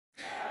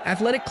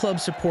Athletic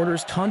club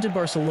supporters taunted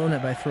Barcelona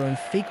by throwing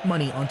fake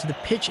money onto the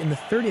pitch in the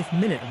 30th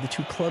minute of the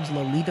two clubs'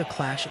 La Liga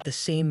clash at the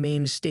same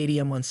main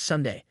stadium on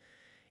Sunday.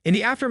 In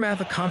the aftermath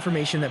of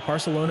confirmation that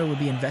Barcelona would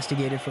be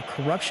investigated for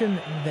corruption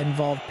that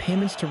involved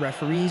payments to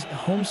referees, the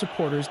home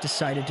supporters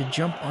decided to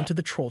jump onto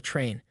the troll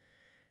train.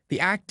 The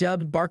act,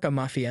 dubbed Barca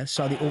Mafia,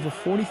 saw the over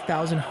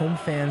 40,000 home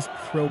fans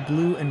throw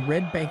blue and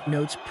red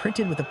banknotes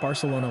printed with the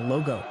Barcelona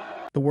logo,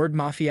 the word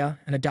Mafia,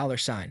 and a dollar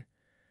sign.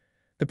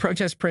 The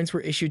protest prints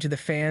were issued to the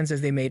fans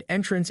as they made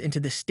entrance into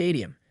the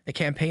stadium, a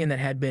campaign that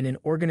had been in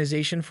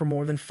organization for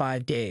more than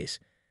 5 days.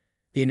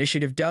 The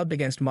initiative, dubbed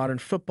Against Modern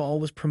Football,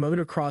 was promoted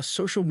across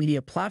social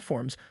media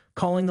platforms,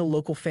 calling the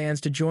local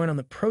fans to join on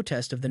the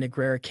protest of the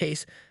Negreira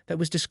case that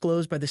was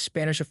disclosed by the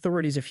Spanish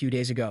authorities a few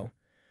days ago.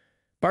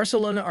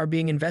 Barcelona are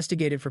being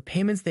investigated for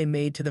payments they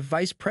made to the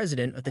vice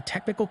president of the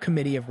Technical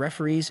Committee of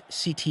Referees,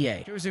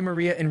 CTA, Jose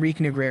Maria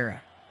Enrique Negreira.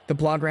 The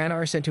Blaugrana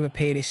are said to have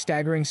paid a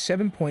staggering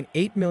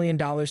 $7.8 million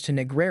to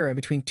Negreira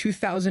between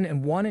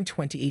 2001 and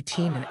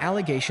 2018, an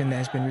allegation that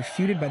has been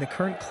refuted by the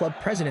current club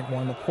president,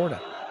 Juan Laporta.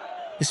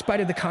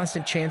 Despite the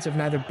constant chants of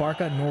neither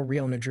Barca nor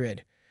Real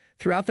Madrid,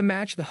 throughout the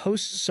match, the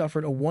hosts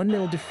suffered a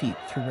 1-0 defeat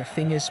through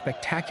Rafinha's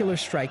spectacular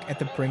strike at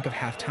the brink of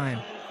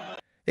halftime.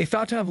 They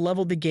thought to have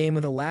leveled the game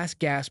with a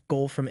last-gasp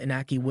goal from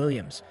Inaki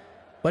Williams,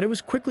 but it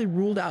was quickly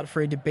ruled out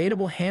for a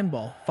debatable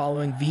handball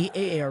following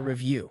VAR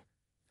review,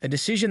 a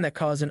decision that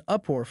caused an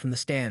uproar from the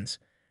stands.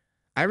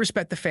 "I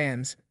respect the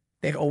fans.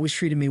 They've always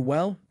treated me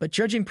well, but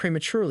judging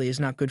prematurely is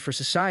not good for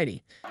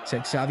society,"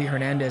 said Xavi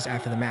Hernandez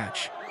after the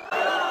match.